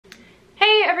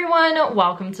everyone,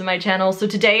 welcome to my channel. So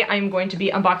today I'm going to be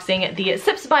unboxing the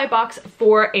Sips Buy box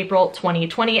for April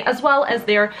 2020, as well as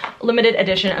their limited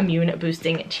edition Immune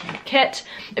Boosting Tea Kit.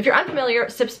 If you're unfamiliar,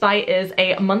 Sips Buy is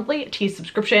a monthly tea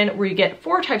subscription where you get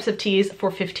 4 types of teas for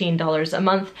 $15 a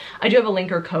month. I do have a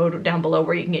link or code down below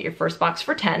where you can get your first box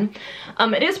for $10.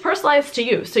 It is personalized to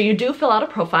you, so you do fill out a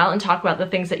profile and talk about the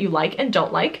things that you like and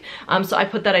don't like. So I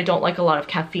put that I don't like a lot of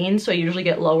caffeine, so I usually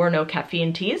get low or no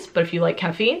caffeine teas, but if you like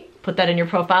caffeine, put that in your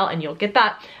profile and you'll get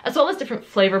that, as well as different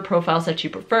flavor profiles that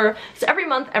you prefer. So every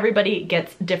month, everybody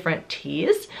gets different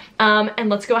teas. And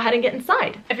let's go ahead and get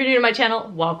inside. If you're new to my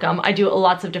channel, welcome. I do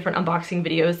lots of different unboxing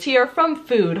videos here, from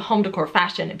food, home decor,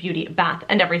 fashion, beauty, bath,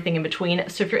 and everything in between.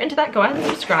 So if you're into that, go ahead and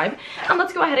subscribe. And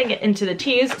let's go ahead and get into the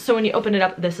teas. So when you open it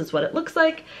up, this is what it looks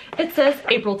like. It says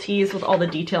April Teas with all the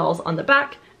details on the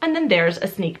back. And then there's a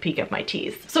sneak peek of my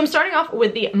teas. So I'm starting off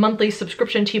with the monthly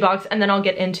subscription tea box, and then I'll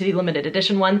get into the limited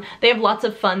edition one. They have lots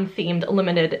of fun themed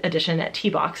limited edition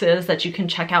tea boxes that you can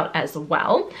check out as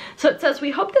well. So it says, "We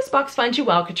hope this box finds you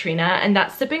well, Katrina, and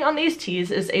that sipping on these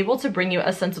teas is able to bring you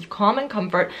a sense of calm and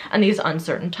comfort in these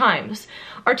uncertain times.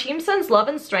 Our team sends love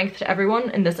and strength to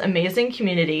everyone in this amazing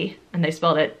community," and they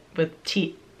spelled it with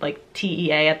T, like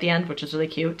T-E-A at the end, which is really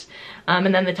cute.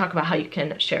 And then they talk about how you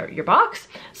can share your box.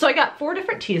 So I got 4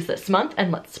 different teas this month, and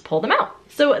let's pull them out.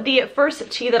 So the first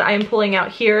tea that I am pulling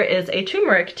out here is a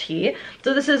turmeric tea.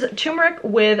 So this is turmeric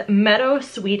with meadow,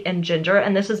 sweet, and ginger,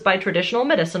 and this is by Traditional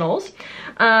Medicinals.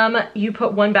 You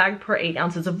put 1 bag per 8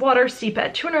 ounces of water, steep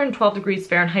at 212 degrees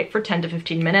Fahrenheit for 10 to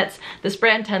 15 minutes. This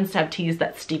brand tends to have teas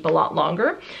that steep a lot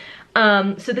longer.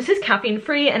 So this is caffeine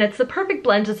free, and it's the perfect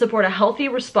blend to support a healthy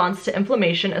response to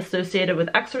inflammation associated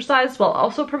with exercise while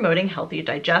also promoting healthy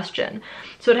digestion.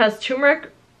 So it has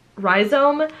turmeric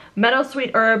rhizome, meadow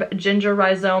sweet herb, ginger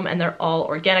rhizome, and they're all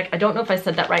organic. I don't know if I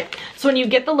said that right. So when you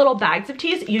get the little bags of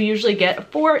teas, you usually get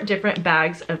 4 different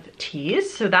bags of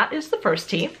teas. So that is the first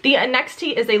tea. The next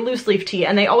tea is a loose leaf tea,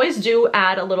 and they always do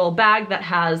add a little bag that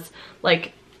has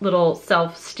like little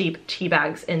self-steep tea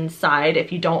bags inside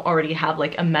if you don't already have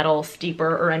like a metal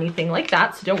steeper or anything like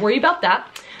that, so don't worry about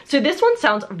that. So this one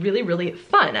sounds really, really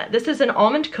fun. This is an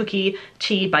almond cookie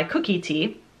tea by Cookie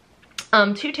Tea.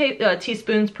 2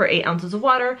 teaspoons per 8 ounces of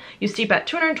water. You steep at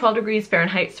 212 degrees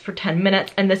Fahrenheit for 10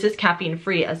 minutes, and this is caffeine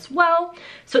free as well.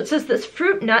 So it says this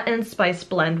fruit, nut, and spice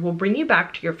blend will bring you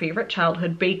back to your favorite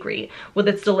childhood bakery with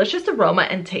its delicious aroma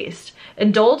and taste.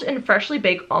 Indulge in freshly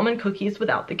baked almond cookies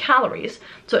without the calories.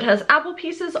 So it has apple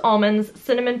pieces, almonds,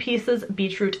 cinnamon pieces,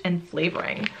 beetroot, and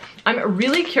flavoring. I'm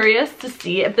really curious to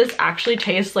see if this actually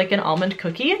tastes like an almond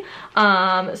cookie.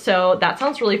 So that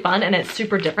sounds really fun, and it's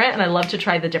super different, and I love to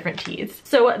try the different teas.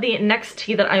 So the next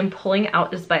tea that I'm pulling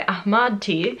out is by Ahmad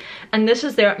Tea, and this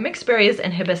is their mixed berries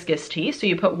and hibiscus tea. So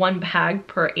you put 1 bag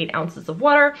per 8 ounces of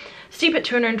water, steep at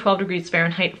 212 degrees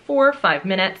Fahrenheit for 5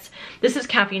 minutes. This is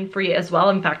caffeine free as well.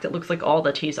 In fact, it looks like all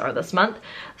the teas are this month.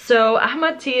 So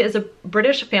Ahmad Tea is a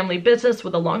British family business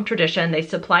with a long tradition. They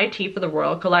supply tea for the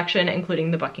royal collection, including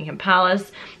the Buckingham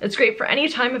Palace. It's great for any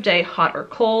time of day, hot or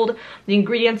cold. The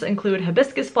ingredients include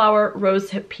hibiscus flower,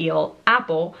 rosehip peel,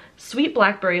 apple, sweet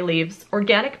blackberry leaves,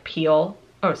 organic peel,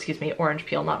 oh, excuse me, orange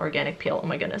peel, not organic peel, oh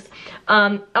my goodness.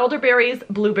 Elderberries,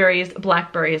 blueberries,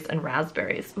 blackberries, and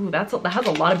raspberries. Ooh, that has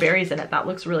a lot of berries in it. That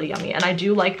looks really yummy. And I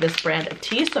do like this brand of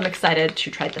tea, so I'm excited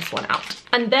to try this one out.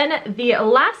 And then the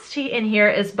last tea in here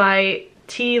is by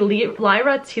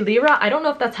Tealyra. I don't know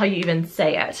if that's how you even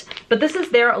say it, but this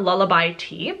is their lullaby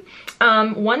tea.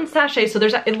 1 sachet, so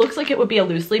it looks like it would be a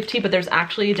loose leaf tea, but there's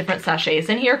actually different sachets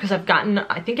in here because I've gotten,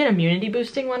 I think, an immunity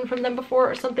boosting one from them before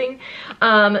or something.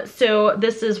 So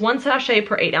this is 1 sachet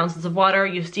per 8 ounces of water.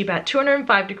 You steep at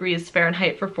 205 degrees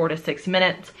Fahrenheit for 4 to 6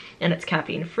 minutes, and it's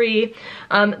caffeine free.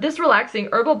 This relaxing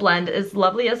herbal blend is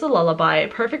lovely as a lullaby,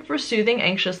 perfect for soothing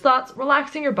anxious thoughts,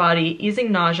 relaxing your body,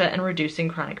 easing nausea, and reducing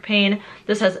chronic pain.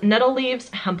 This has nettle leaves,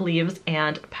 hemp leaves,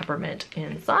 and peppermint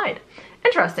inside.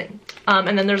 Interesting.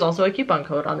 And then there's also a coupon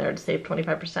code on there to save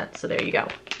 25%. So there you go.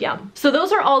 Yeah. So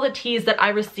those are all the teas that I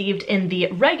received in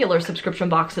the regular subscription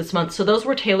box this month. So those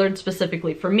were tailored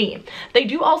specifically for me. They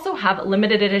do also have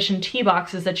limited edition tea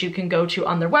boxes that you can go to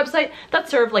on their website that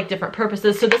serve like different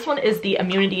purposes. So this one is the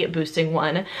immunity boosting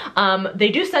one.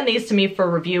 They do send these to me for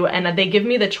review, and they give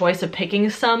me the choice of picking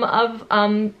some of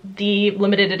the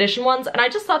limited edition ones. And I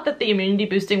just thought that the immunity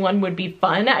boosting one would be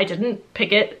fun. I didn't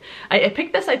pick it. I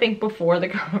picked this, I think, before the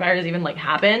coronavirus even like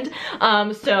happened.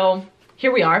 So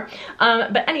here we are.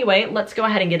 But anyway, let's go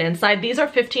ahead and get inside. These are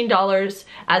 $15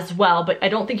 as well, but I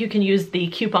don't think you can use the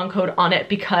coupon code on it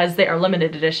because they are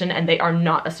limited edition and they are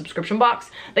not a subscription box.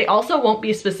 They also won't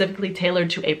be specifically tailored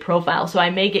to a profile, so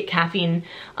I may get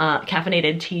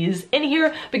caffeinated teas in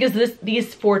here because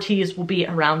these 4 teas will be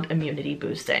around immunity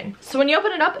boosting. So when you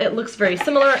open it up, it looks very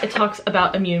similar. It talks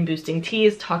about immune boosting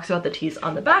teas, talks about the teas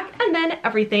on the back, and then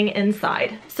everything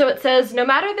inside. So it says, no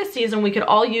matter the season, we could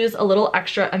all use a little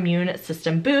extra immune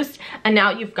system boost, and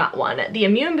now you've got one. The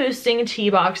Immune Boosting Tea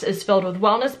box is filled with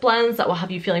wellness blends that will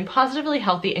have you feeling positively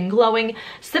healthy and glowing.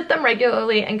 Sip them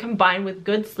regularly and combine with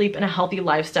good sleep and a healthy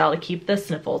lifestyle to keep the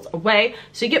sniffles away.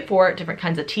 So you get 4 different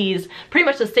kinds of teas, pretty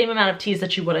much the same amount of teas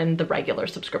that you would in the regular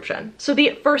subscription. So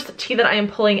the first tea that I am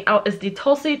pulling out is the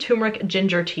Tulsi Turmeric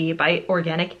Ginger Tea by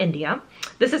Organic India.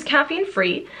 This is caffeine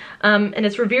free, and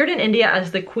it's revered in India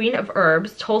as the queen of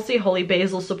herbs. Tulsi holy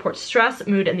basil supports stress,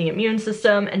 mood, and the immune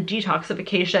system, and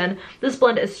detoxification. This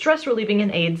blend is stress relieving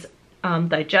and aids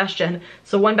digestion.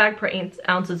 So 1 bag per 8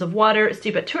 ounces of water,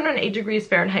 steep at 208 degrees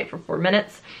Fahrenheit for 4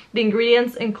 minutes. The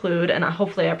ingredients include, and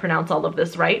hopefully I pronounce all of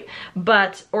this right,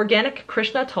 but organic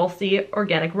Krishna Tulsi,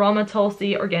 organic Rama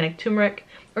Tulsi, organic turmeric,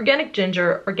 organic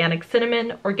ginger, organic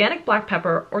cinnamon, organic black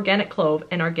pepper, organic clove,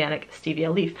 and organic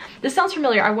stevia leaf. This sounds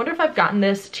familiar. I wonder if I've gotten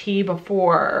this tea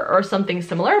before or something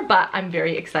similar, but I'm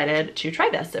very excited to try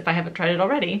this if I haven't tried it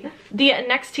already. The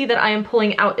next tea that I am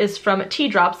pulling out is from Tea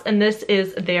Drops, and this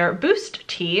is their Boost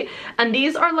Tea. And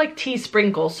these are like tea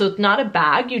sprinkles, so it's not a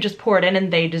bag. You just pour it in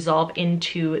and they dissolve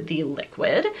into the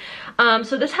liquid.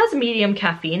 So this has medium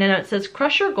caffeine, and it says,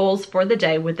 crush your goals for the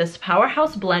day with this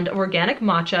powerhouse blend of organic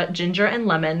matcha, ginger, and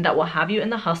lemon that will have you in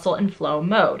the hustle and flow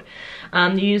mode.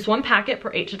 You use 1 packet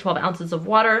per 8 to 12 ounces of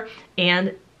water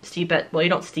and steep it. Well, you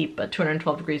don't steep, but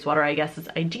 212 degrees water, I guess, is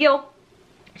ideal.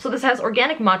 So this has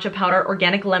organic matcha powder,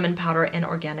 organic lemon powder, and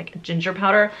organic ginger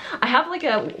powder. I have like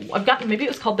I've gotten, maybe it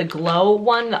was called the Glow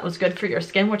one that was good for your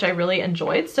skin, which I really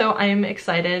enjoyed. So I'm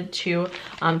excited to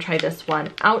try this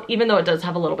one out, even though it does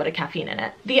have a little bit of caffeine in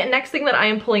it. The next thing that I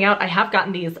am pulling out, I have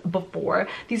gotten these before.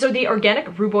 These are the organic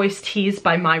Rooibos Teas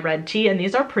by My Red Tea, and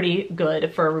these are pretty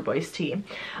good for a Rooibos tea.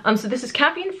 So this is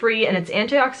caffeine free, and it's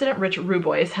antioxidant rich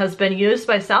Rooibos, has been used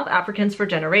by South Africans for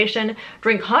generation.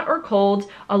 Drink hot or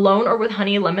cold, alone or with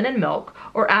honey, lemon, and milk,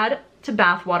 or add to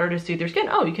bath water to soothe your skin.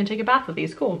 Oh, you can take a bath with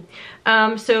these, cool.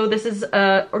 So this is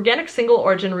organic single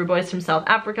origin Rooibos from South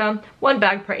Africa, 1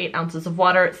 bag per 8 ounces of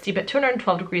water, steep at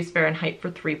 212 degrees Fahrenheit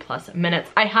for 3+ minutes.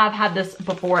 I have had this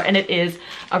before, and it is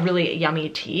a really yummy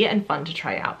tea and fun to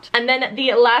try out. And then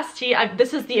the last tea,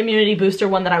 this is the immunity booster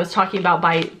one that I was talking about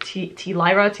by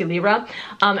Tealyra,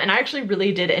 and I actually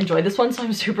really did enjoy this one, so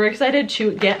I'm super excited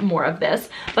to get more of this.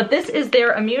 But this is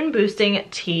their immune boosting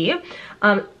tea.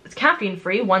 It's caffeine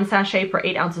free, 1 sachet per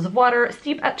 8 ounces of water,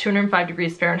 steep at 205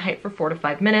 degrees Fahrenheit for 4 to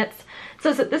 5 minutes. It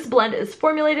says that this blend is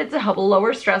formulated to help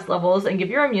lower stress levels and give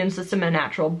your immune system a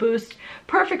natural boost.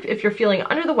 Perfect if you're feeling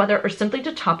under the weather or simply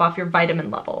to top off your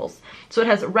vitamin levels. So it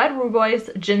has red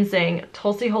Rooibos, ginseng,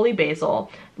 Tulsi holy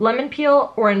basil, lemon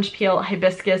peel, orange peel,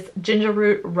 hibiscus, ginger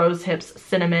root, rose hips,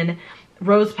 cinnamon,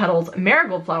 rose petals,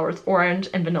 marigold flowers, orange,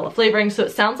 and vanilla flavoring. So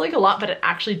it sounds like a lot, but it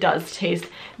actually does taste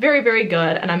very, very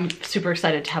good, and I'm super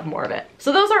excited to have more of it.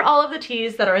 So those are all of the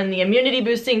teas that are in the immunity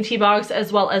boosting tea box,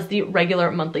 as well as the regular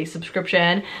monthly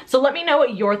subscription. So let me know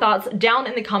your thoughts down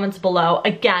in the comments below.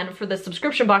 Again, for the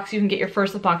subscription box, you can get your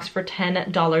first box for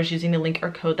 $10 using the link or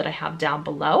code that I have down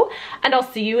below, and I'll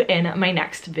see you in my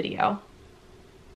next video.